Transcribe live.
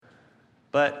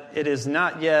but it is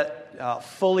not yet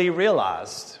fully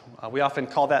realized. We often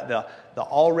call that the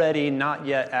already not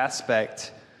yet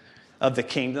aspect of the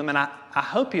kingdom. And I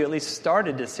hope you at least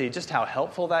started to see just how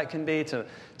helpful that can be to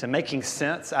making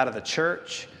sense out of the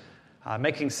church,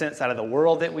 making sense out of the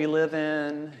world that we live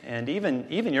in, and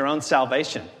even your own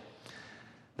salvation.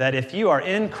 That if you are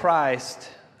in Christ,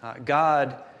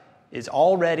 God is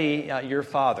already your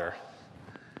Father,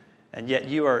 and yet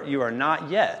you are not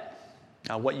yet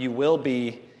what you will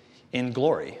be in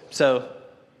glory. So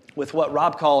with what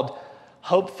Rob called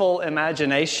hopeful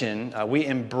imagination, we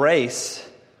embrace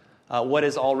what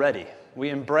is already. We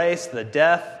embrace the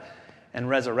death and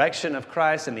resurrection of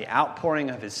Christ and the outpouring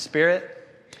of His Spirit.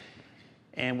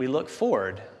 And we look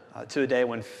forward to a day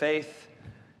when faith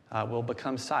will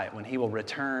become sight, when He will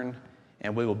return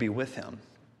and we will be with Him.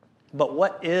 But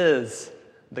what is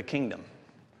the kingdom?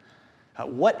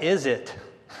 What is it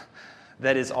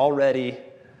that is already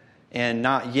and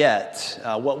not yet?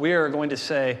 What we are going to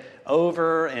say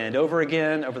over and over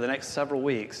again over the next several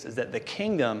weeks is that the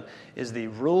kingdom is the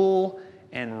rule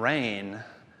and reign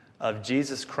of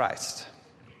Jesus Christ.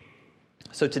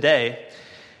 So today,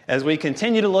 as we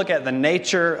continue to look at the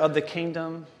nature of the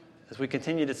kingdom, as we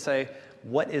continue to say,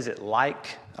 what is it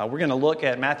like? We're going to look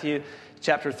at Matthew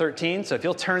chapter 13. So if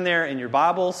you'll turn there in your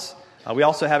Bibles, we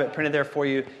also have it printed there for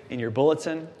you in your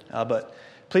bulletin. But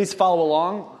please follow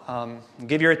along.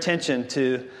 Give your attention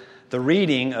to the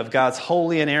reading of God's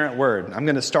holy and inerrant word. I'm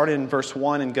going to start in verse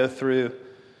 1 and go through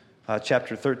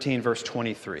chapter 13, verse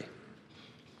 23.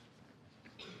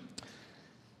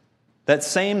 That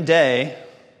same day,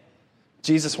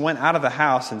 Jesus went out of the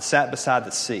house and sat beside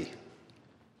the sea.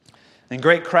 And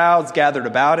great crowds gathered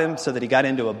about him so that he got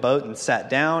into a boat and sat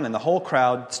down, and the whole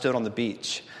crowd stood on the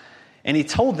beach. And he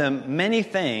told them many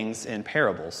things in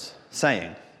parables,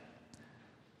 saying,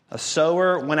 a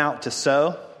sower went out to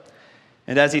sow,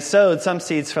 and as he sowed, some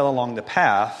seeds fell along the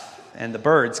path, and the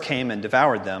birds came and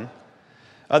devoured them.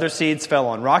 Other seeds fell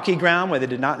on rocky ground where they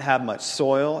did not have much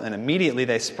soil, and immediately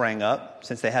they sprang up,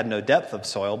 since they had no depth of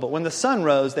soil. But when the sun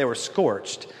rose, they were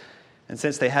scorched, and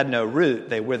since they had no root,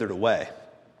 they withered away.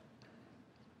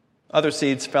 Other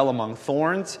seeds fell among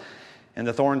thorns, and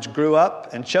the thorns grew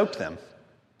up and choked them.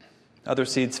 Other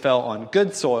seeds fell on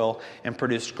good soil and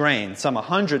produced grain, some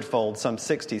 100-fold, some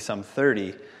 60, some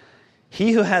 30.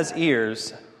 He who has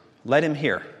ears, let him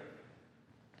hear.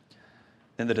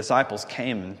 Then the disciples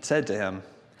came and said to him,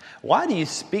 why do you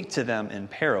speak to them in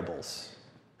parables?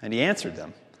 And he answered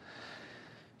them,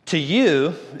 to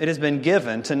you it has been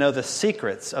given to know the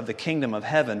secrets of the kingdom of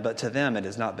heaven, but to them it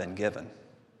has not been given.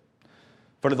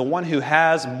 For to the one who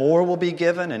has, more will be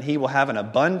given, and he will have an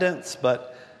abundance,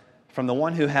 but from the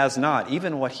one who has not,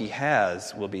 even what he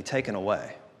has will be taken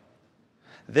away.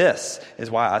 This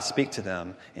is why I speak to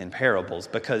them in parables,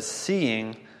 because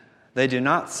seeing they do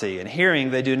not see, and hearing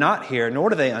they do not hear, nor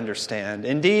do they understand.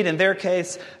 Indeed, in their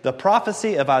case, the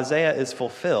prophecy of Isaiah is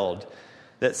fulfilled,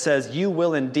 that says, you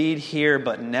will indeed hear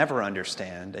but never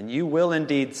understand, and you will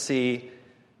indeed see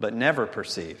but never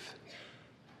perceive.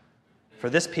 For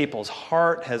this people's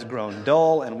heart has grown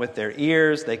dull, and with their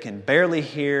ears they can barely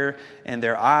hear, and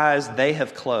their eyes they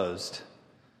have closed,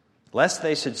 lest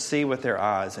they should see with their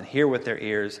eyes, and hear with their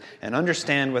ears, and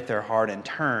understand with their heart, and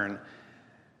turn,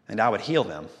 and I would heal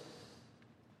them.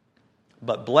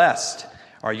 But blessed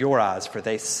are your eyes, for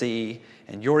they see,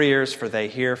 and your ears, for they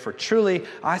hear. For truly,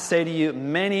 I say to you,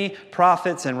 many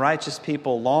prophets and righteous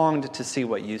people longed to see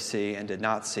what you see, and did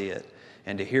not see it,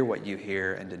 and to hear what you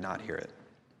hear, and did not hear it.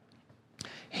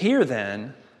 Hear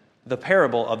then the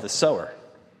parable of the sower.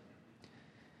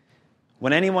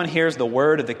 When anyone hears the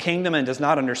word of the kingdom and does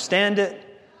not understand it,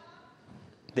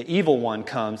 the evil one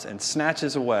comes and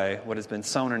snatches away what has been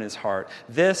sown in his heart.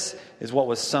 This is what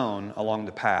was sown along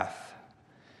the path.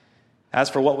 As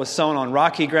for what was sown on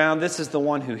rocky ground, this is the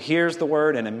one who hears the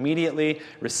word and immediately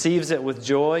receives it with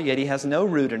joy, yet he has no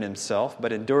root in himself,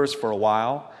 but endures for a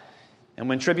while. And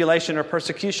when tribulation or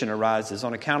persecution arises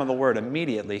on account of the word,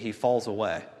 immediately he falls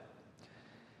away.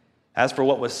 As for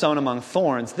what was sown among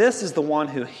thorns, this is the one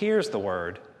who hears the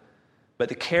word, but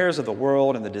the cares of the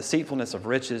world and the deceitfulness of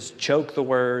riches choke the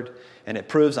word, and it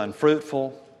proves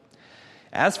unfruitful.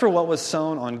 As for what was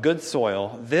sown on good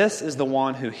soil, this is the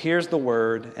one who hears the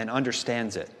word and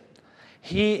understands it.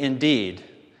 He indeed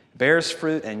bears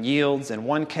fruit and yields, in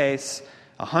one case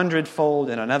 100-fold,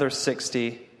 in another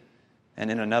 60, and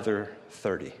in another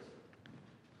 30.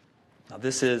 Now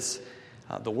this is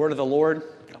the word of the Lord.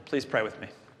 Please pray with me.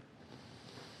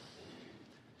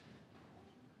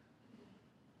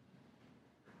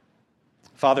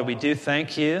 Father, we do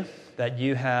thank you that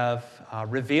you have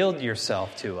revealed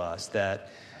yourself to us, that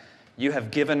you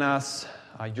have given us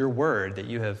your word, that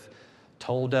you have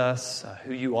told us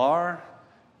who you are.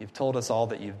 You've told us all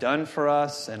that you've done for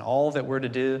us and all that we're to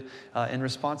do in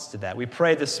response to that. We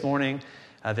pray this morning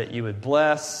that you would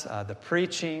bless the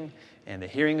preaching and the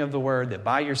hearing of the word, that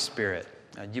by your Spirit,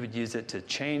 you would use it to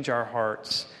change our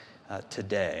hearts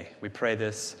today. We pray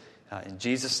this in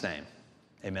Jesus' name.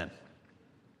 Amen.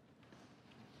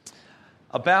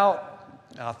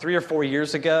 About 3 or 4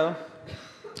 years ago,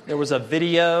 there was a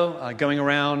video going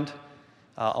around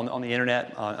on the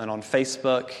internet and on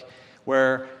Facebook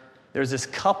where there's this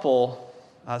couple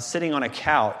sitting on a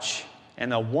couch,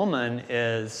 and the woman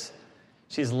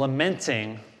she's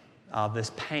lamenting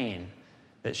this pain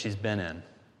that she's been in.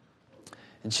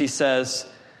 And she says,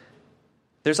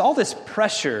 there's all this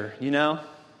pressure, and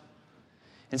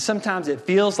sometimes it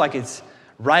feels like it's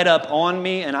right up on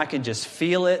me and I can just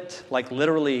feel it, like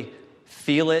literally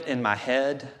feel it in my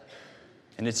head,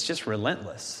 and it's just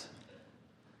relentless.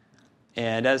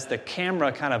 And as the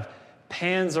camera kind of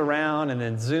pans around and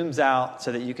then zooms out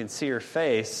so that you can see her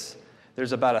face,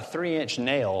 there's about a 3-inch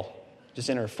nail just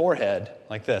in her forehead,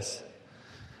 like this.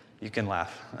 You can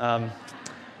laugh.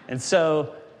 And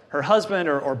so her husband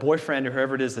or boyfriend or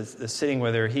whoever it is that's sitting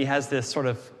with her, he has this sort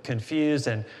of confused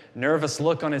and nervous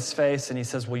look on his face, and he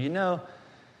says, well,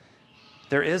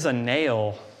 there is a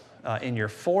nail in your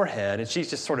forehead. And she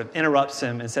just sort of interrupts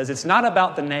him and says, it's not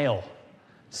about the nail.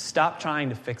 Stop trying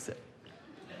to fix it.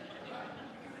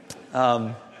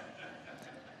 So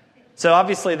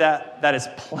obviously that is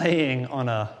playing on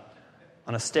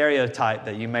a stereotype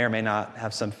that you may or may not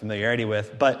have some familiarity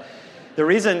with. But the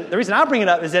reason I bring it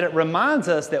up is that it reminds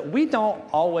us that we don't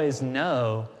always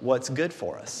know what's good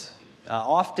for us.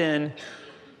 Often,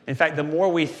 in fact, the more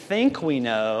we think we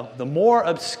know, the more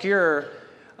obscure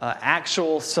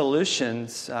actual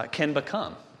solutions can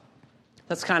become.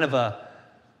 That's kind of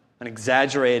an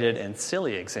exaggerated and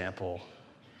silly example.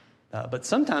 But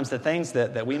sometimes the things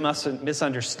that we must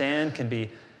misunderstand can be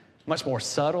much more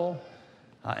subtle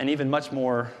and even much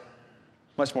more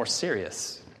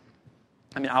serious.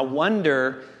 I mean, I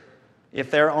wonder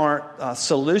if there aren't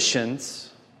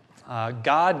solutions,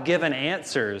 God-given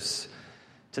answers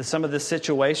to some of the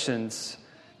situations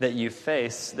that you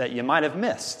face that you might have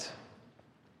missed.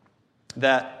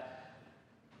 That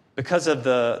because of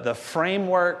the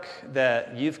framework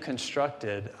that you've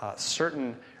constructed,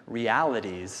 certain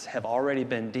realities have already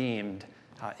been deemed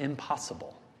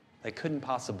impossible. They couldn't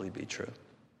possibly be true.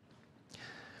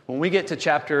 When we get to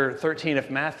chapter 13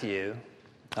 of Matthew,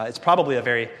 it's probably a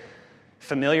very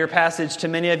familiar passage to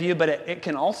many of you, but it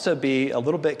can also be a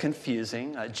little bit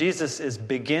confusing. Jesus is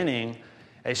beginning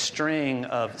a string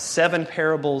of 7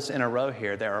 parables in a row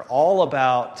here that are all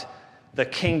about the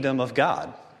kingdom of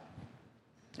God.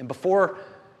 And before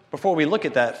we look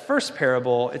at that first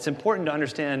parable, it's important to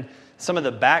understand some of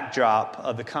the backdrop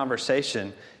of the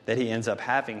conversation that he ends up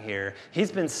having here.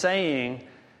 He's been saying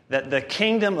that the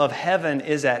kingdom of heaven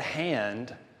is at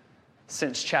hand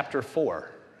since chapter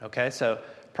 4. Okay, so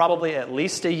probably at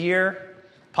least a year,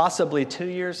 possibly 2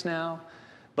 years now.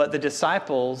 But the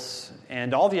disciples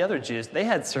and all the other Jews, they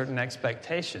had certain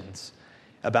expectations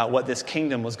about what this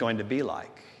kingdom was going to be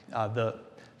like. The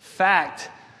fact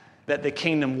that the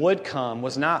kingdom would come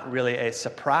was not really a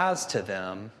surprise to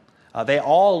them. They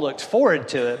all looked forward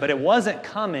to it, but it wasn't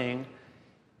coming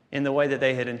in the way that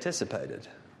they had anticipated.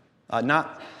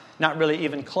 Not really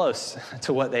even close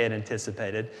to what they had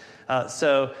anticipated.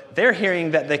 So they're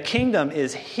hearing that the kingdom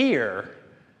is here,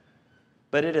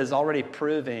 but it is already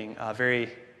proving very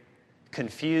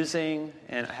confusing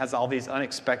and has all these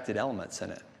unexpected elements in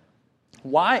it.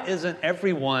 Why isn't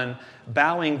everyone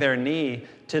bowing their knee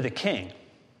to the king?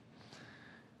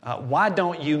 Why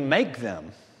don't you make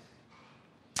them?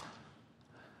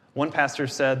 One pastor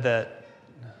said that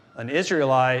an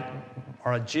Israelite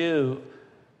or a Jew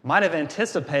might have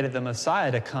anticipated the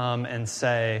Messiah to come and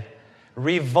say,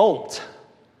 revolt,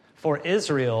 for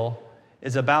Israel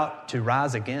is about to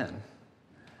rise again.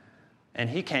 And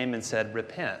he came and said,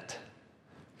 repent,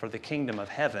 for the kingdom of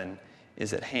heaven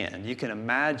is at hand. You can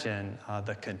imagine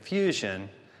the confusion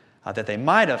that they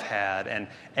might have had. And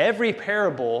every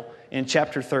parable in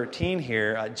chapter 13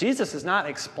 here, Jesus is not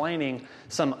explaining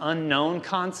some unknown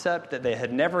concept that they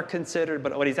had never considered,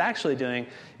 but what he's actually doing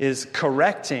is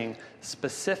correcting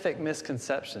specific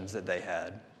misconceptions that they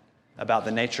had about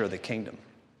the nature of the kingdom.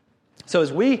 So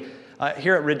as we,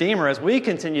 here at Redeemer, as we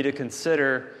continue to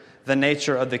consider the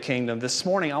nature of the kingdom, this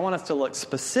morning I want us to look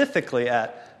specifically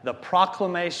at the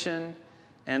proclamation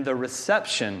and the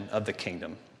reception of the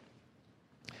kingdom.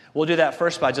 We'll do that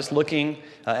first by just looking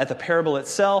at the parable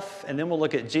itself, and then we'll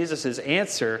look at Jesus'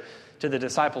 answer to the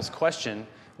disciples' question,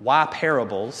 why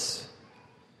parables?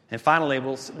 And finally,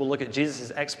 we'll look at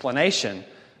Jesus' explanation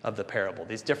of the parable,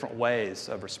 these different ways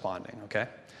of responding, okay?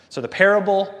 So the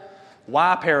parable,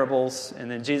 why parables, and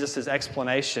then Jesus'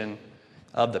 explanation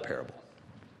of the parable.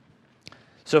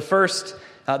 So first,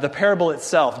 the parable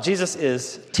itself. Jesus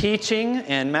is teaching,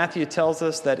 and Matthew tells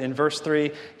us that in verse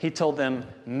 3, he told them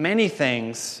many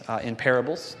things in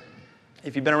parables.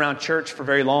 If you've been around church for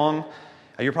very long,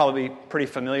 you're probably pretty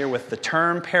familiar with the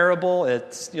term parable.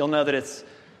 You'll know that it's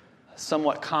a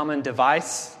somewhat common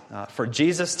device for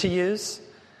Jesus to use.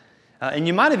 And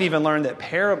you might have even learned that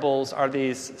parables are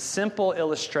these simple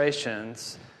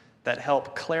illustrations that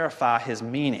help clarify his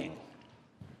meaning.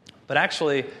 But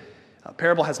actually, a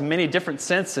parable has many different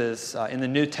senses in the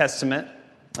New Testament.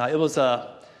 It was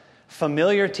a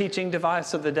familiar teaching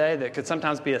device of the day that could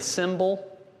sometimes be a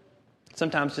symbol,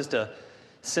 sometimes just a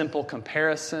simple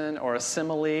comparison or a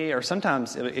simile, or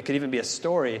sometimes it could even be a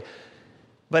story.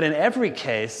 But in every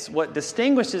case, what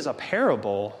distinguishes a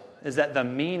parable is that the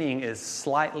meaning is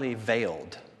slightly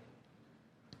veiled.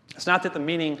 It's not that the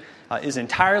meaning is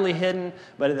entirely hidden,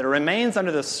 but that it remains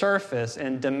under the surface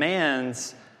and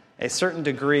demands a certain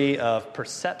degree of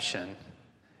perception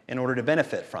in order to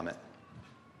benefit from it.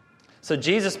 So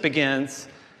Jesus begins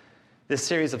this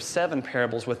series of 7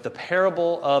 parables with the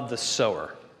parable of the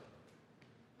sower.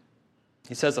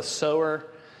 He says a sower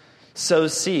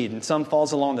sows seed, and some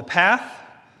falls along the path.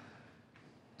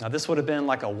 Now this would have been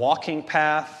like a walking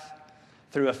path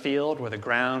through a field where the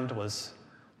ground was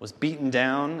beaten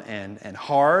down and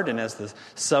hard, and as the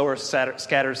sower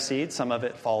scatters seed, some of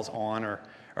it falls on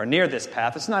or near this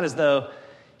path. It's not as though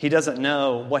he doesn't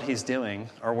know what he's doing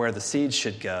or where the seed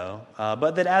should go,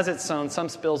 but that as it's sown, some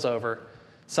spills over,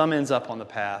 some ends up on the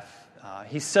path.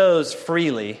 He sows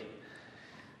freely,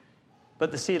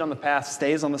 but the seed on the path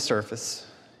stays on the surface,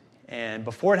 and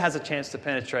before it has a chance to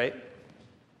penetrate,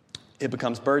 it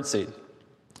becomes birdseed.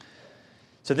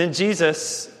 So then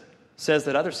Jesus says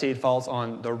that other seed falls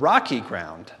on the rocky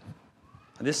ground.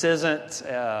 This isn't,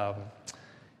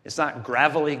 it's not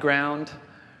gravelly ground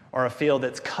or a field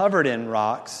that's covered in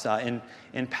rocks.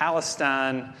 In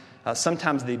Palestine,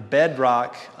 sometimes the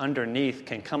bedrock underneath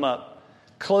can come up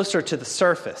closer to the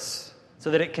surface so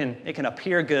that it can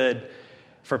appear good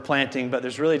for planting, but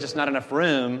there's really just not enough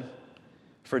room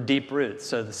for deep roots.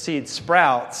 So the seed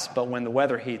sprouts, but when the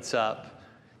weather heats up,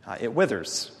 it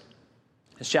withers.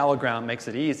 The shallow ground makes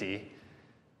it easy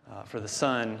for the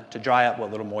sun to dry up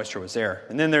what little moisture was there.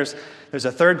 And then there's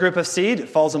a third group of seed. It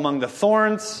falls among the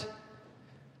thorns.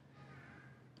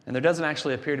 And there doesn't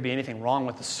actually appear to be anything wrong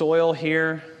with the soil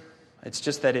here. It's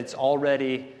just that it's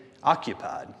already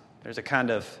occupied. There's a kind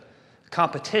of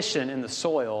competition in the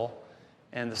soil,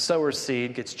 and the sower's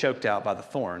seed gets choked out by the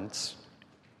thorns.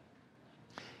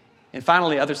 And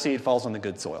finally, other seed falls on the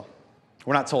good soil.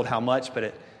 We're not told how much, but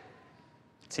it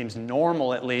seems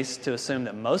normal, at least, to assume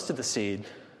that most of the seed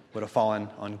would have fallen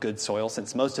on good soil,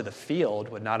 since most of the field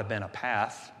would not have been a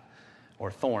path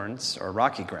or thorns or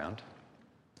rocky ground.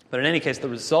 But in any case, the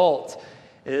result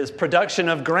is production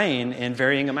of grain in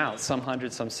varying amounts, some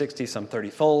 100, some 60, some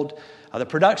 30-fold. The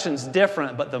production's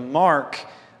different, but the mark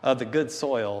of the good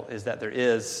soil is that there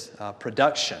is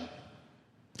production.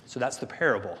 So that's the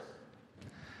parable.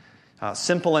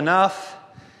 Simple enough.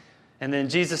 And then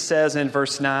Jesus says in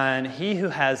verse 9, "He who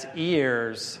has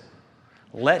ears,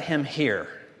 let him hear."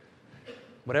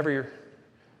 Whatever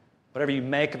you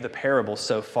make of the parable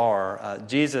so far,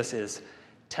 Jesus is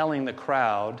telling the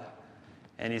crowd,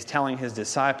 and he's telling his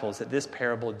disciples that this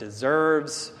parable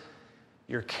deserves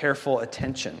your careful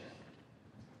attention.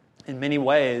 In many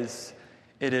ways,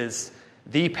 it is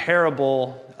the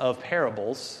parable of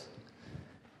parables.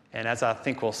 And as I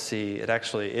think we'll see, it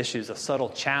actually issues a subtle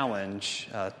challenge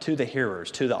to the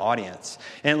hearers, to the audience.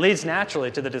 And it leads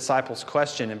naturally to the disciples'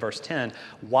 question in verse 10,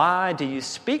 "Why do you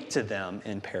speak to them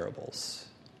in parables?"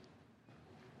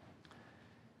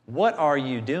 What are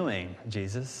you doing,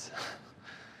 Jesus?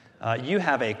 You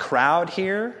have a crowd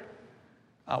here.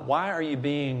 Why are you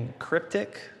being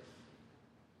cryptic?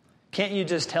 Can't you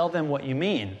just tell them what you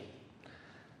mean?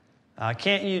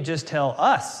 Can't you just tell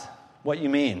us what you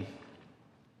mean?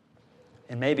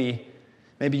 And maybe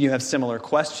you have similar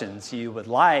questions. You would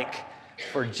like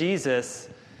for Jesus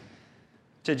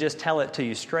to just tell it to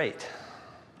you straight.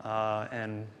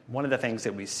 And one of the things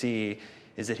that we see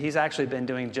is that he's actually been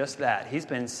doing just that. He's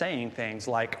been saying things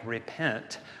like,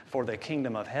 "Repent, for the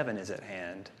kingdom of heaven is at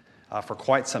hand," for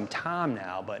quite some time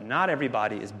now, but not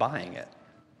everybody is buying it.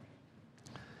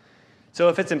 So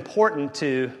if it's important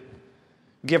to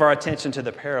give our attention to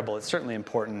the parable, it's certainly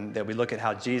important that we look at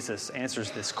how Jesus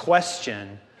answers this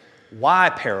question, why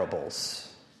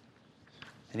parables?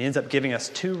 And he ends up giving us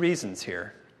 2 reasons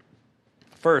here.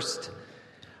 First,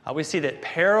 we see that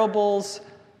parables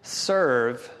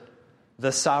serve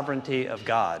the sovereignty of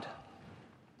God.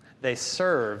 They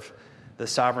serve the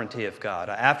sovereignty of God.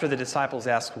 After the disciples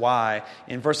ask why,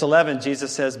 in verse 11,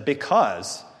 Jesus says,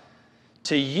 "Because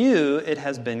to you it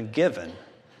has been given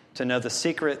to know the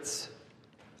secrets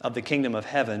of the kingdom of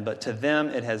heaven, but to them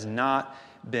it has not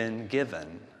been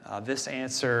given." This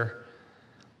answer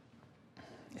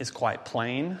is quite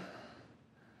plain.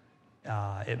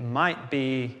 It might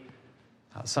be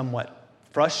somewhat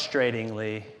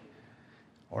frustratingly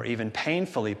or even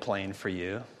painfully plain for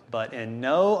you, but in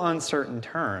no uncertain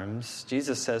terms,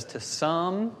 Jesus says to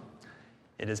some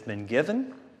it has been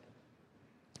given,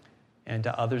 and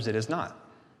to others it is not.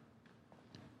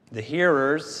 The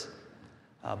hearers,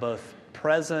 both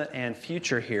present and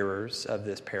future hearers of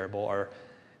this parable, are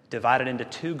divided into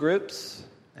two groups,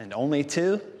 and only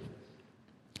two.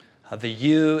 The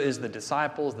you is the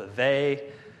disciples, the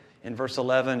they in verse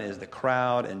 11 is the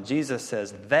crowd, and Jesus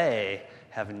says they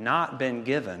have not been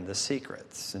given the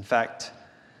secrets. In fact,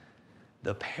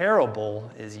 the parable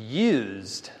is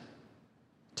used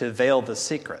to veil the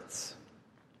secrets.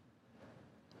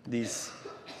 These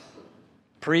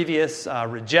previous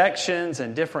rejections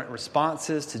and different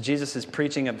responses to Jesus'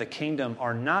 preaching of the kingdom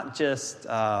are not just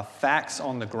facts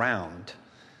on the ground.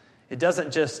 It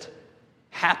doesn't just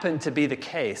happen to be the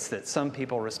case that some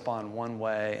people respond one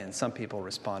way and some people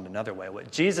respond another way. What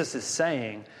Jesus is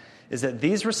saying is that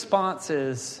these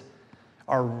responses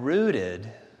are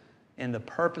rooted in the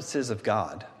purposes of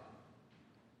God.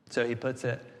 So he puts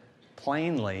it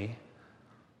plainly,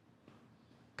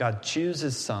 God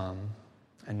chooses some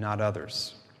and not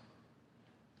others.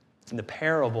 And the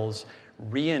parables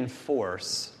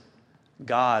reinforce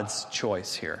God's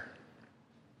choice here.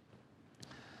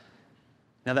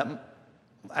 Now that,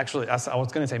 actually, I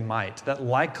was going to say might. That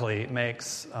likely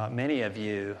makes many of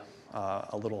you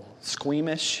a little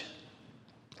squeamish.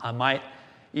 Might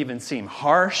even seem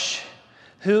harsh.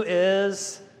 Who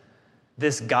is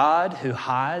this God who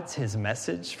hides his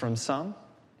message from some?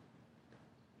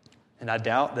 And I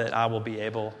doubt that I will be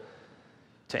able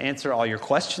to answer all your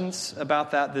questions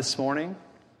about that this morning.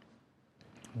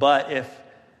 But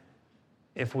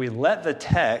if we let the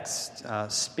text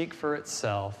speak for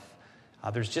itself,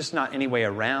 there's just not any way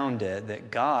around it that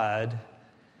God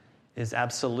is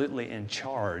absolutely in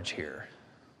charge here.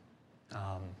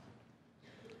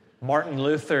 Martin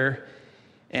Luther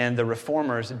and the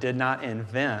Reformers did not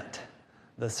invent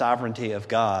the sovereignty of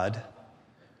God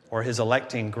or his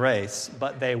electing grace,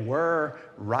 but they were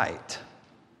right.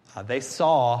 They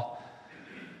saw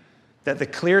that the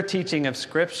clear teaching of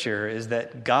Scripture is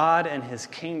that God and his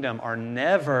kingdom are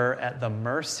never at the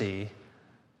mercy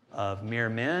of mere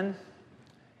men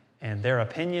and their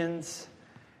opinions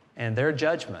and their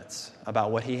judgments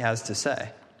about what he has to say.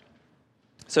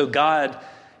 So God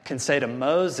can say to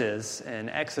Moses in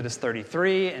Exodus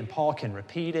 33, and Paul can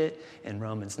repeat it in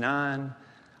Romans 9,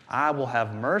 I will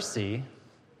have mercy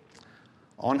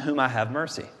on whom I have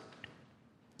mercy.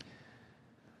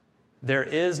 There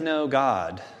is no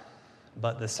God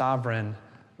but the sovereign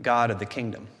God of the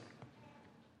kingdom.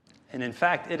 And in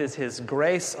fact, it is his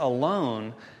grace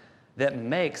alone that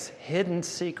makes hidden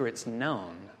secrets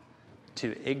known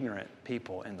to ignorant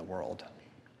people in the world.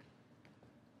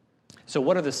 So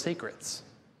what are the secrets?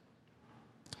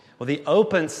 Well, the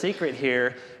open secret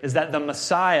here is that the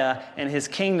Messiah and his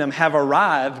kingdom have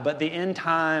arrived, but the end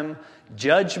time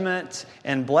judgment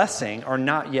and blessing are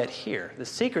not yet here. The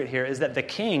secret here is that the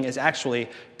king is actually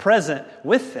present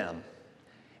with them,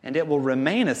 and it will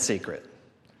remain a secret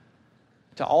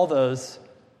to all those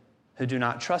who do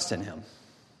not trust in him.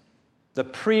 The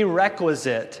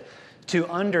prerequisite to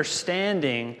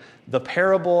understanding the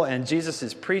parable and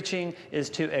Jesus' preaching is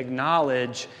to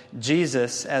acknowledge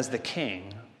Jesus as the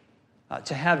king.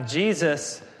 To have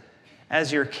Jesus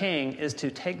as your king is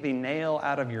to take the nail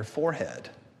out of your forehead.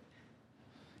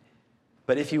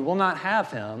 But if you will not have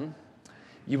him,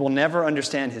 you will never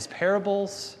understand his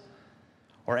parables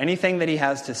or anything that he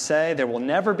has to say. There will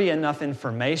never be enough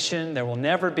information. There will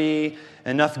never be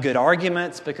enough good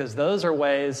arguments, because those are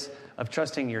ways of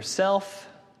trusting yourself.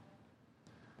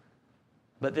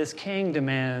 But this king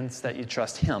demands that you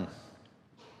trust him.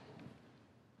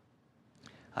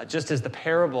 Just as the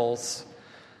parables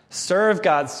serve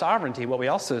God's sovereignty, what we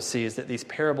also see is that these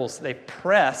parables, they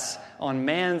press on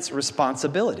man's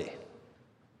responsibility.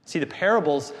 See, the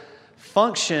parables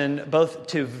function both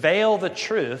to veil the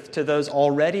truth to those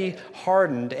already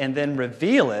hardened and then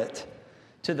reveal it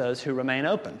to those who remain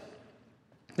open.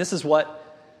 This is what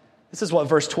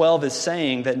verse 12 is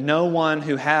saying, that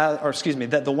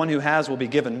that the one who has will be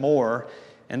given more,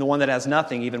 and the one that has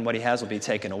nothing, even what he has will be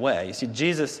taken away. You see,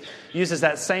 Jesus uses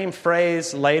that same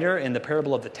phrase later in the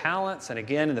parable of the talents and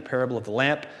again in the parable of the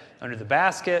lamp under the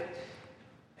basket.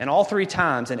 And all three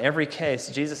times, in every case,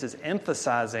 Jesus is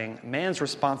emphasizing man's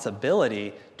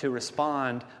responsibility to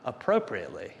respond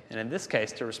appropriately. And in this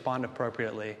case, to respond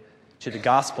appropriately to the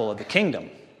gospel of the kingdom.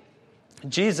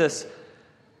 Jesus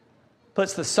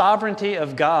puts the sovereignty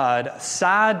of God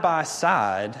side by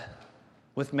side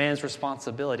with man's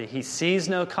responsibility. He sees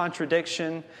no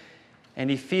contradiction, and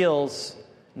he feels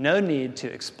no need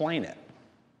to explain it.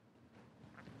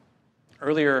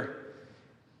 Earlier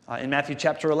in Matthew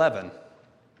chapter 11,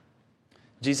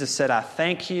 Jesus said, I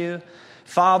thank you,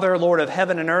 Father, Lord of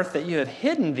heaven and earth, that you have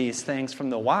hidden these things from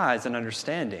the wise and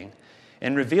understanding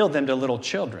and revealed them to little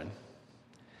children.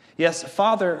 Yes,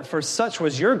 Father, for such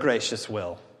was your gracious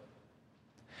will.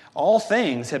 All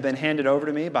things have been handed over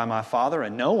to me by my Father,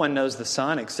 and no one knows the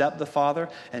Son except the Father,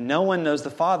 and no one knows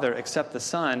the Father except the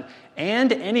Son,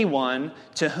 and anyone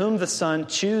to whom the Son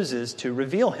chooses to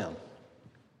reveal him.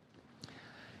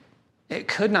 It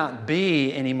could not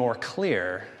be any more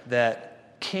clear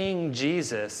that King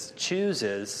Jesus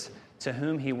chooses to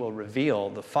whom he will reveal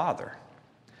the Father.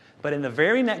 But in the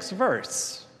very next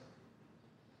verse,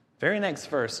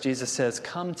 Jesus says,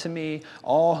 come to me,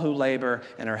 all who labor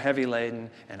and are heavy laden,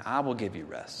 and I will give you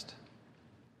rest.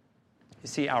 You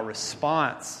see, our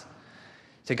response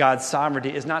to God's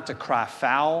sovereignty is not to cry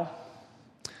foul.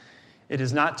 It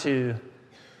is not to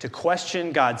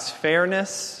question God's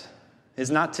fairness. It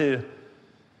is not to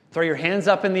throw your hands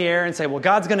up in the air and say, well,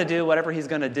 God's going to do whatever he's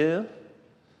going to do.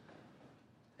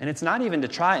 And it's not even to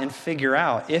try and figure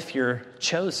out if you're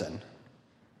chosen.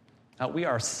 We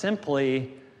are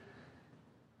simply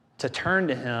to turn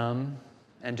to him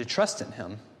and to trust in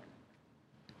him.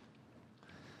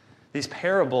 These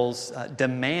parables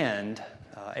demand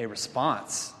a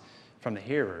response from the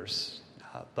hearers.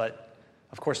 But,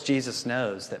 of course, Jesus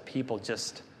knows that people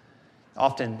just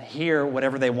often hear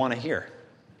whatever they want to hear.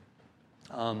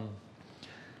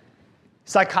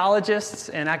 Psychologists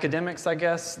and academics, I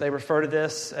guess, they refer to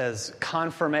this as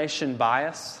confirmation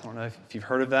bias. I don't know if you've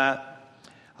heard of that.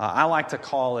 I like to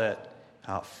call it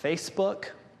Facebook.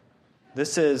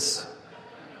 This is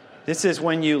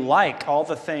when you like all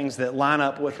the things that line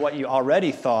up with what you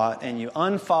already thought, and you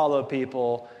unfollow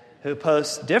people who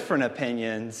post different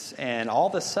opinions, and all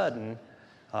of a sudden,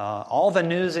 all the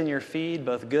news in your feed,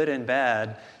 both good and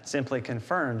bad, simply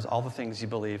confirms all the things you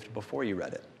believed before you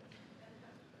read it.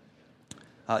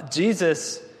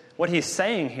 Jesus, what he's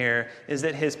saying here is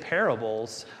that his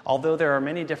parables, although there are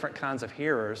many different kinds of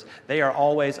hearers, they are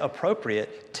always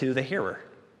appropriate to the hearer.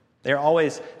 They're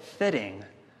always fitting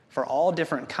for all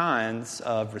different kinds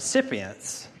of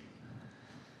recipients.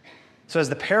 So as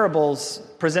the parables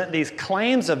present these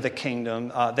claims of the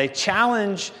kingdom, they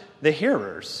challenge the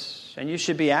hearers. And you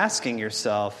should be asking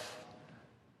yourself,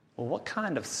 well, what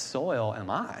kind of soil am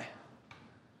I?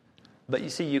 But you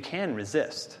see, you can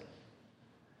resist.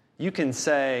 You can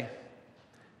say,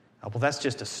 oh, well, that's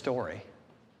just a story.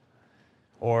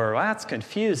 Or, well, that's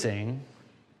confusing.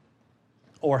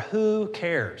 Or, who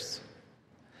cares?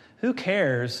 Who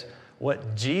cares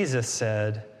what Jesus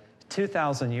said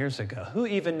 2,000 years ago? Who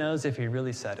even knows if he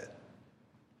really said it?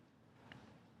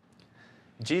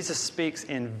 Jesus speaks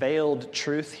in veiled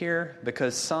truth here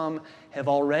because some have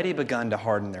already begun to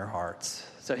harden their hearts.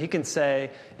 So he can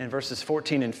say in verses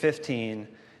 14 and 15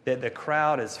 that the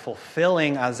crowd is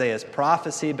fulfilling Isaiah's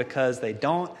prophecy because they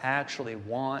don't actually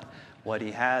want what he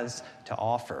has to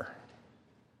offer.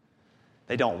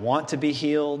 They don't want to be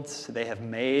healed. They have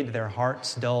made their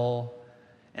hearts dull,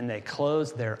 and they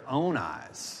close their own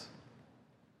eyes.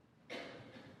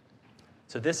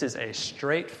 So this is a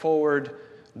straightforward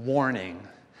warning.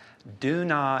 Do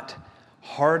not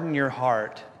harden your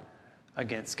heart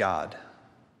against God.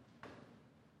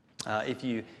 If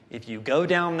you go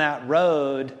down that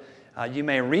road, you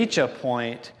may reach a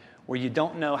point where you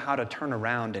don't know how to turn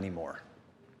around anymore.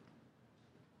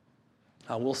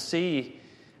 We'll see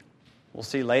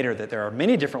later that there are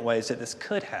many different ways that this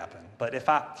could happen. But if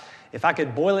I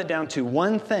could boil it down to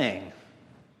one thing,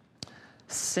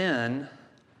 sin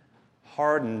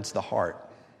hardens the heart.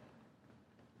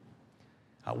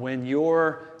 When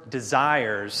your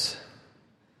desires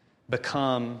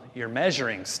become your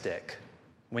measuring stick,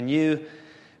 when you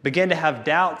begin to have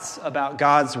doubts about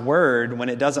God's word when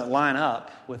it doesn't line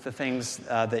up with the things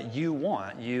that you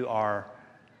want, you are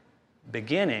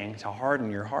beginning to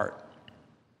harden your heart.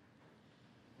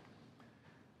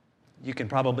 You can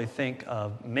probably think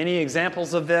of many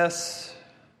examples of this,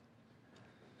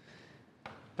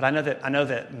 but I know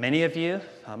that many of you,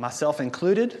 myself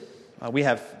included, We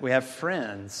have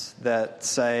friends that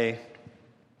say,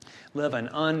 live an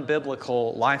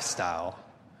unbiblical lifestyle.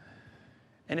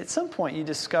 And at some point you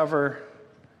discover,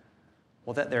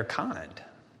 well, that they're kind.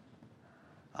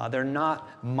 They're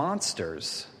not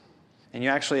monsters. And you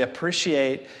actually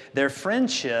appreciate their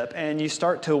friendship, and you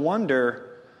start to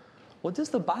wonder, well, does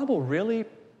the Bible really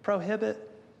prohibit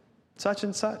such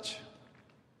and such?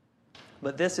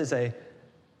 But this is a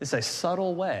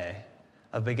subtle way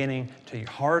of beginning to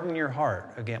harden your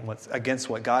heart against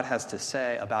what God has to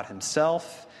say about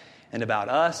himself and about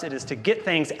us. It is to get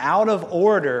things out of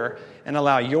order and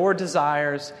allow your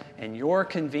desires and your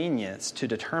convenience to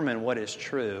determine what is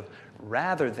true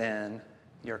rather than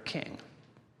your king.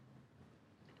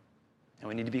 And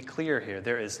we need to be clear here.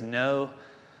 There is no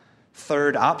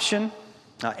third option.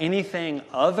 Anything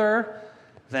other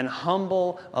than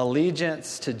humble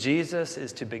allegiance to Jesus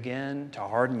is to begin to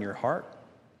harden your heart.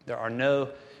 There are no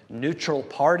neutral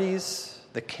parties.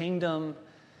 The kingdom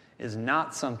is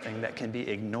not something that can be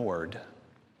ignored.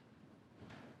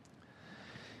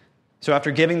 So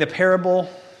after giving the parable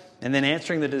and then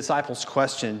answering the disciples'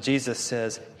 question, Jesus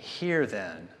says, "Hear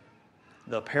then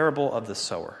the parable of the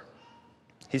sower."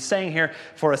 He's saying here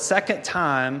for a second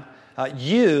time,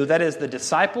 you, that is the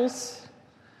disciples,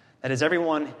 that is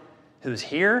everyone who's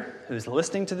here, who's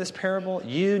listening to this parable,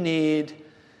 you need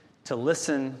to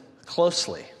listen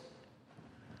closely.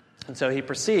 And so he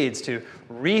proceeds to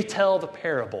retell the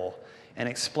parable and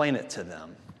explain it to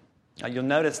them. Now you'll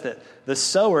notice that the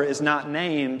sower is not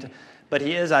named, but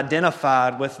he is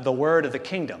identified with the word of the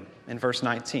kingdom in verse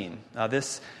 19.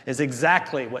 This is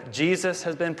exactly what Jesus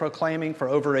has been proclaiming for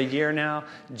over a year now.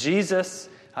 Jesus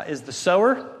is the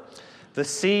sower, the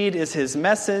seed is his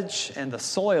message, and the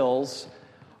soils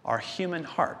are human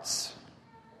hearts.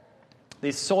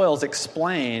 These soils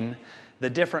explain the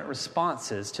different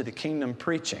responses to the kingdom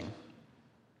preaching.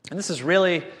 And this is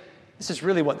really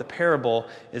what the parable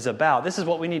is about. This is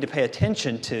what we need to pay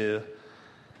attention to.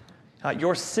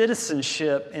 Your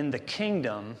citizenship in the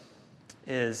kingdom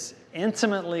is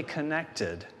intimately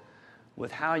connected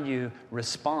with how you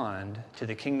respond to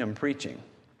the kingdom preaching.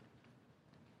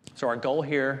 So our goal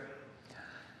here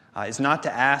is not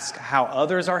to ask how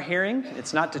others are hearing.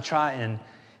 It's not to try and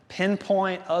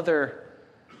pinpoint other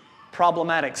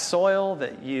problematic soil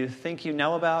that you think you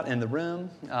know about in the room.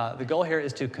 The goal here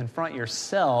is to confront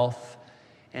yourself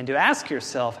and to ask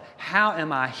yourself, how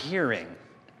am I hearing?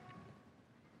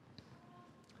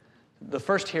 The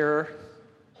first hearer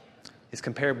is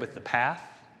compared with the path.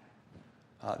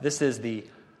 This is the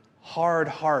hard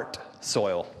heart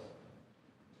soil.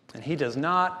 And he does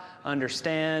not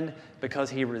understand because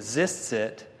he resists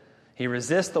it. He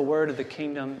resists the word of the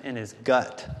kingdom in his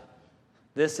gut.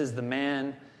 This is the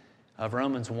man of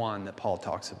Romans 1 that Paul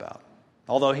talks about.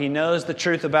 Although he knows the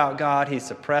truth about God, he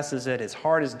suppresses it. His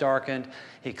heart is darkened.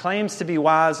 He claims to be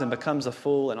wise and becomes a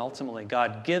fool, and ultimately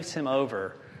God gives him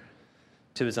over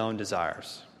to his own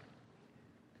desires.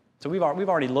 So we've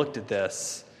already looked at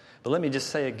this, but let me just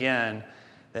say again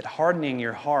that hardening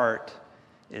your heart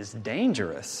is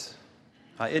dangerous.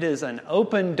 It is an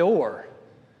open door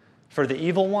for the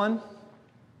evil one.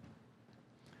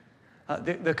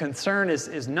 The concern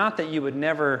is not that you would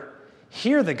never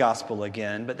hear the gospel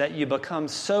again, but that you become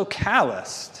so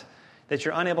calloused that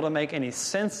you're unable to make any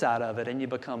sense out of it, and you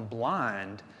become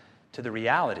blind to the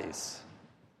realities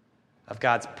of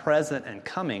God's present and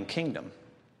coming kingdom.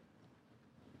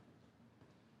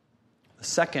 The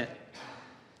second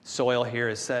soil here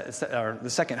or the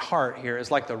second heart here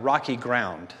is like the rocky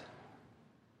ground.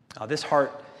 This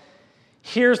heart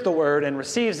hears the word and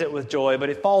receives it with joy, but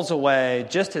it falls away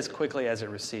just as quickly as it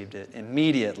received it.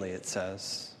 Immediately, it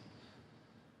says.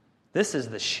 This is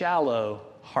the shallow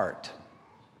heart.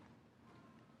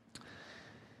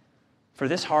 For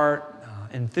this heart,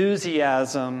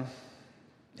 enthusiasm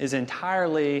is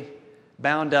entirely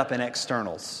bound up in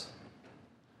externals.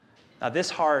 This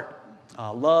heart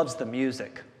loves the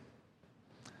music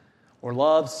or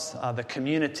loves the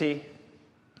community,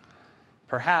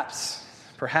 perhaps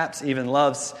even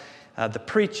loves the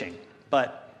preaching.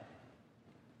 But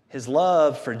his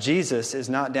love for Jesus is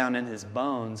not down in his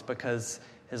bones because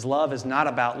his love is not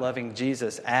about loving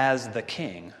Jesus as the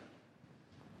king.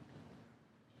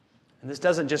 And this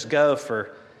doesn't just go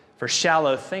for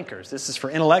shallow thinkers. This is for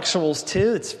intellectuals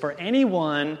too. It's for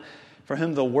anyone for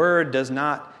whom the word does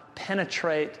not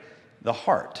penetrate the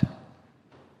heart.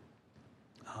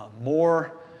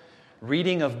 More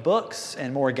reading of books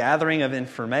and more gathering of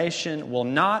information will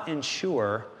not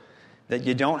ensure that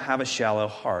you don't have a shallow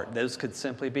heart. Those could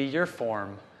simply be your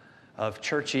form of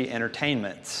churchy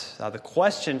entertainment. The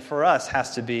question for us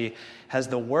has to be, has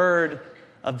the word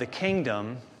of the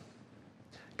kingdom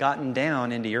gotten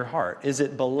down into your heart? Is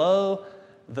it below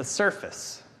the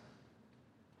surface?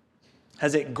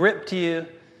 Has it gripped you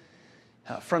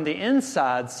from the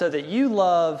inside so that you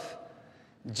love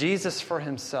Jesus for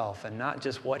himself and not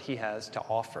just what he has to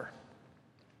offer?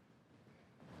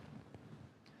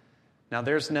 Now,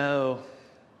 there's no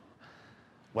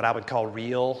what I would call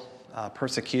real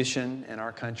persecution in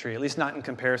our country, at least not in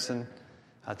comparison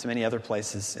to many other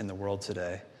places in the world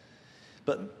today.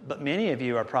 But many of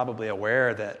you are probably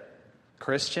aware that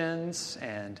Christians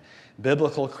and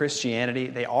biblical Christianity,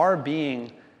 they are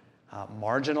being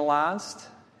marginalized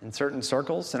in certain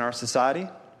circles in our society.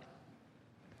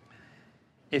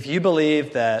 If you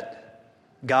believe that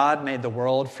God made the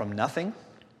world from nothing,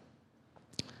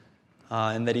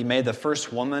 and that he made the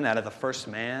first woman out of the first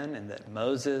man, and that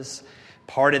Moses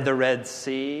parted the Red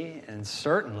Sea, and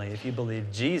certainly if you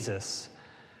believe Jesus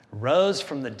rose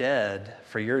from the dead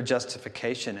for your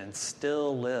justification and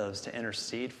still lives to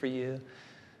intercede for you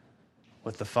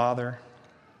with the Father,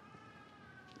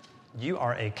 you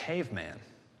are a caveman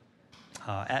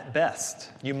at best.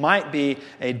 You might be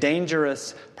a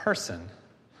dangerous person.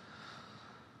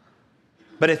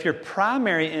 But if your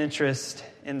primary interest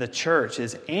in the church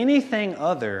is anything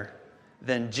other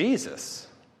than Jesus,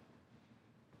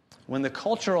 when the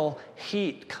cultural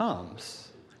heat comes,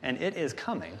 and it is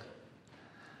coming,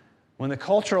 when the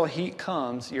cultural heat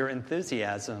comes, your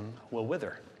enthusiasm will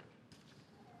wither.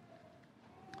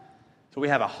 So we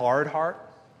have a hard heart,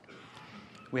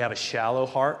 we have a shallow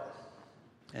heart,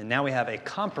 and now we have a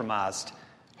compromised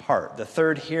heart. The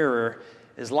third hearer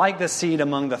is like the seed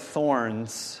among the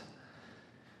thorns.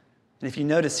 And if you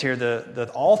notice here,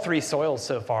 all three soils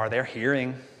so far, they're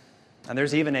hearing. And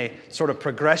there's even a sort of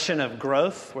progression of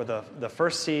growth where the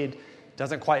first seed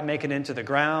doesn't quite make it into the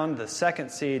ground. The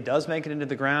second seed does make it into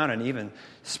the ground and even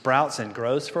sprouts and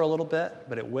grows for a little bit,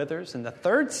 but it withers. And the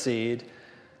third seed,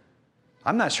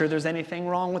 I'm not sure there's anything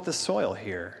wrong with the soil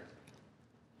here.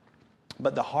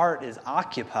 But the heart is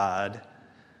occupied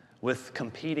with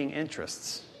competing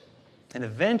interests. And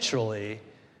eventually,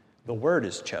 the word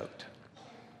is choked.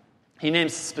 He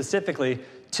names specifically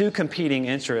two competing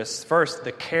interests. First,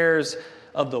 the cares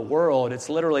of the world. It's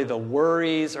literally the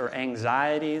worries or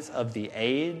anxieties of the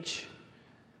age.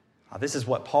 This is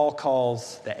what Paul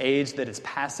calls the age that is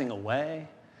passing away,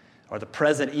 or the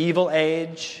present evil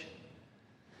age.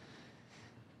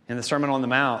 In the Sermon on the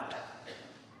Mount,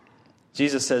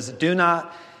 Jesus says, "Do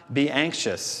not be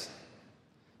anxious,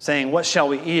 saying, 'What shall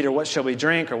we eat, or what shall we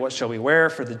drink, or what shall we wear?'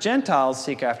 For the Gentiles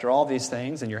seek after all these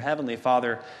things, and your heavenly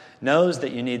Father knows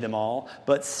that you need them all.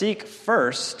 But seek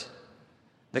first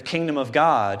the kingdom of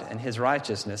God and his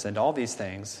righteousness, and all these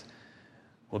things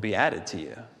will be added to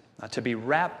you." Now, to be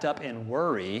wrapped up in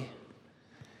worry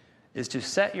is to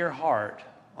set your heart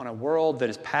on a world that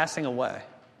is passing away.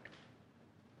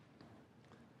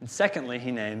 And secondly,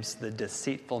 he names the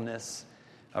deceitfulness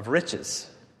of riches.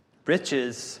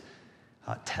 Riches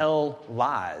tell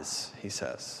lies, he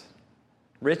says.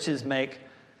 Riches make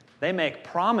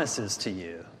promises to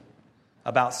you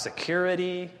about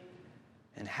security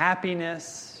and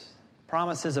happiness,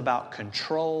 promises about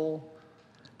control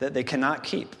that they cannot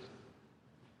keep.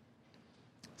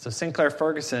 So Sinclair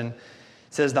Ferguson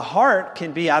says the heart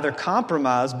can be either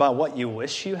compromised by what you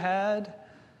wish you had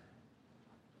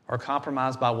or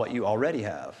compromised by what you already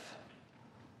have.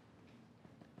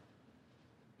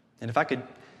 And if I could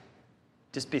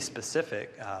just be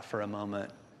specific for a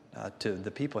moment to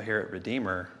the people here at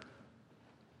Redeemer,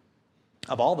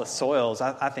 of all the soils,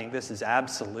 I think this is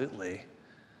absolutely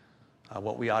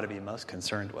what we ought to be most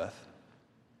concerned with.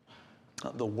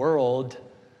 The world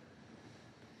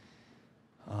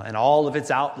and all of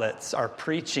its outlets are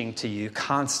preaching to you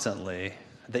constantly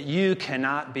that you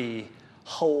cannot be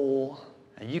whole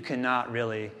and you cannot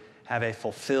really have a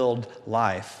fulfilled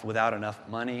life without enough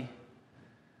money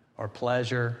or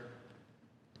pleasure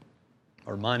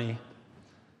or money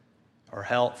or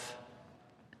health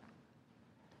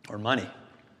or money.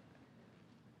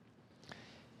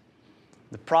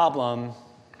 The problem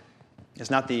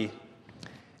is not the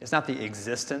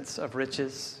existence of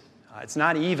riches. It's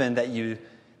not even that you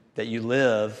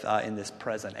live in this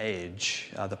present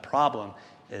age. The problem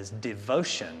is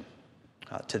devotion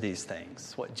to these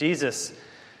things. What Jesus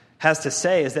has to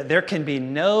say is that there can be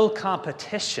no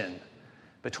competition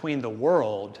between the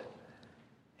world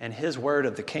and his word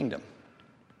of the kingdom.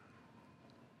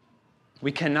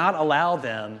 We cannot allow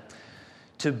them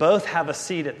to both have a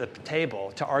seat at the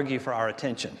table to argue for our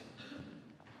attention.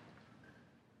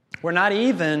 We're not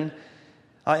even,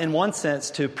 in one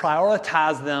sense, to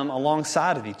prioritize them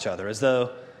alongside of each other, as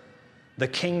though the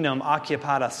kingdom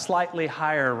occupied a slightly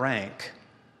higher rank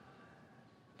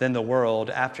than the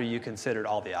world after you considered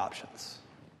all the options.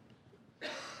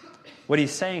 What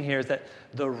he's saying here is that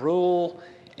the rule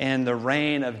and the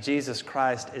reign of Jesus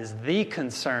Christ is the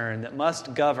concern that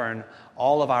must govern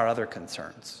all of our other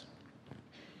concerns.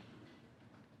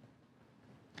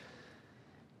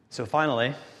 So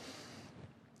finally,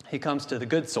 he comes to the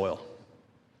good soil.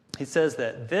 He says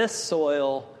that this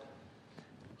soil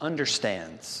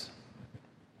understands.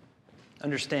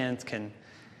 Understands can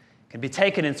be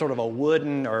taken in sort of a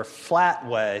wooden or flat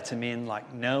way to mean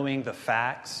like knowing the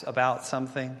facts about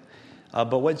something.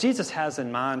 But what Jesus has in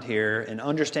mind here in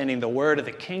understanding the word of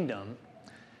the kingdom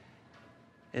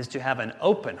is to have an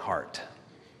open heart.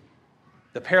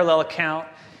 The parallel account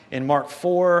in Mark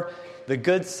 4, the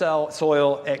good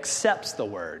soil accepts the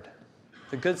word.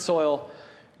 The good soil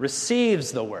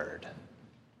receives the word.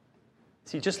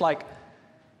 See, just like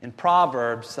in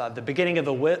Proverbs, the beginning of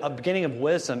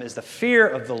wisdom is the fear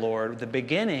of the Lord. The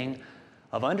beginning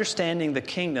of understanding the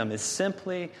kingdom is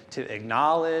simply to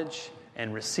acknowledge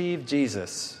and receive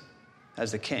Jesus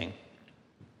as the King.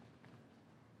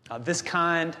 This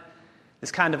kind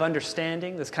of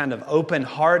understanding, this kind of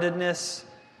open-heartedness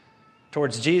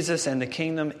towards Jesus and the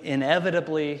kingdom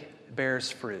inevitably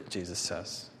bears fruit, Jesus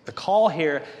says. The call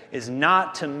here is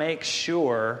not to make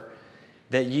sure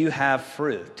that you have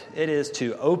fruit. It is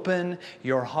to open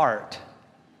your heart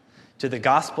to the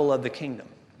gospel of the kingdom.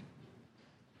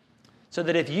 So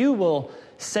that if you will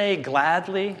say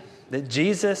gladly that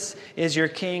Jesus is your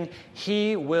King,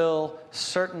 He will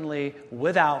certainly,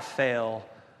 without fail,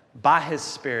 by His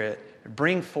Spirit,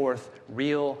 bring forth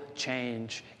real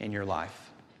change in your life.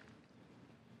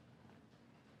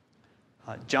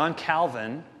 John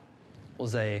Calvin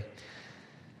was a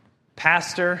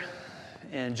pastor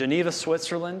in Geneva,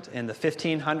 Switzerland in the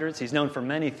 1500s. He's known for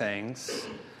many things,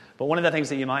 but one of the things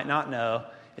that you might not know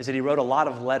is that he wrote a lot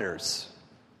of letters.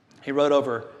 He wrote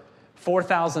over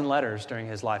 4,000 letters during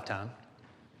his lifetime.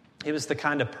 He was the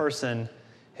kind of person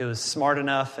who was smart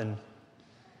enough and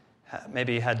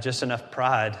maybe had just enough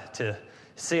pride to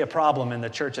see a problem in the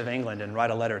Church of England and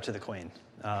write a letter to the Queen.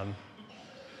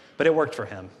 But it worked for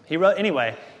him. He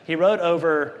wrote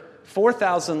over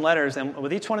 4,000 letters, and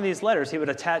with each one of these letters, he would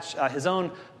attach his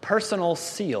own personal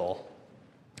seal.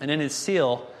 And in his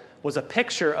seal was a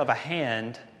picture of a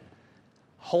hand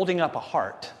holding up a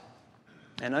heart.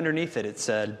 And underneath it, it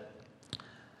said,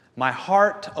 "My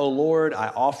heart, O Lord, I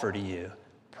offer to you,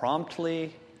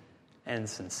 promptly and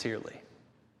sincerely."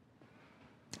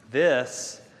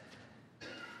 This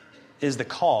is the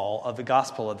call of the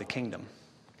gospel of the kingdom.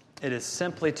 It is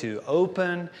simply to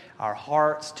open our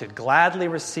hearts to gladly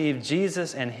receive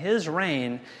Jesus and His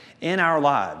reign in our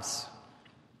lives.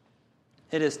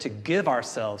 It is to give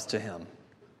ourselves to Him.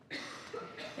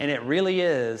 And it really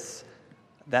is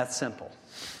that simple.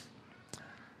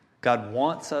 God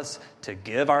wants us to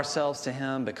give ourselves to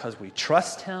Him because we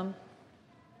trust Him.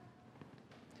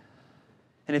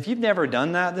 And if you've never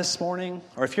done that this morning,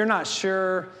 or if you're not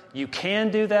sure you can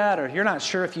do that, or you're not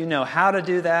sure if you know how to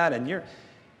do that, and you're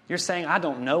saying, I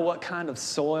don't know what kind of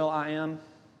soil I am.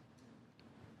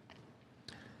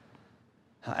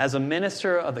 As a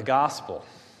minister of the gospel,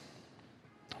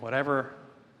 whatever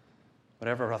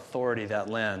authority that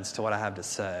lends to what I have to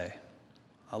say,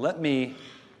 let me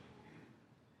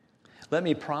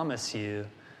promise you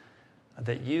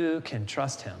that you can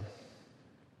trust Him.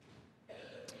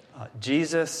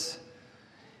 Jesus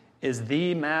is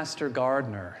the master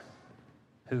gardener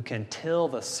who can till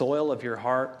the soil of your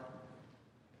heart.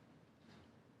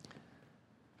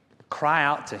 Cry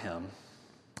out to Him.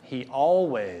 He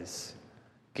always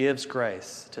gives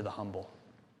grace to the humble.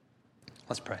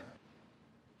 Let's pray.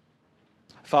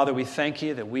 Father, we thank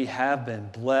You that we have been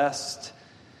blessed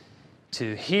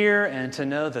to hear and to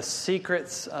know the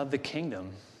secrets of the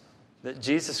kingdom, that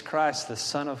Jesus Christ, the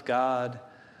Son of God,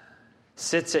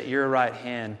 sits at Your right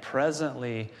hand,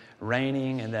 presently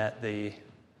reigning, and that the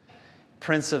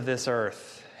prince of this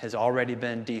earth has already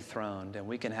been dethroned, and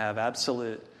we can have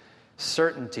absolute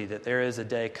certainty that there is a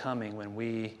day coming when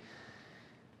we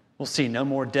will see no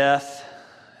more death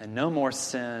and no more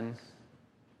sin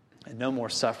and no more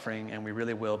suffering, and we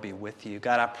really will be with You.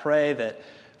 God, I pray that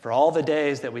for all the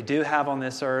days that we do have on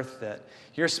this earth, that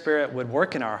Your Spirit would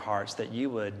work in our hearts, that You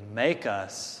would make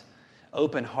us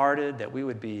open-hearted, that we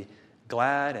would be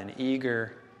glad and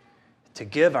eager to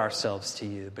give ourselves to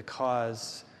You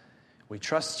because we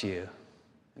trust You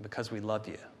and because we love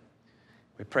You.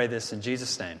 We pray this in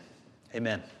Jesus' name.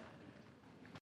 Amen.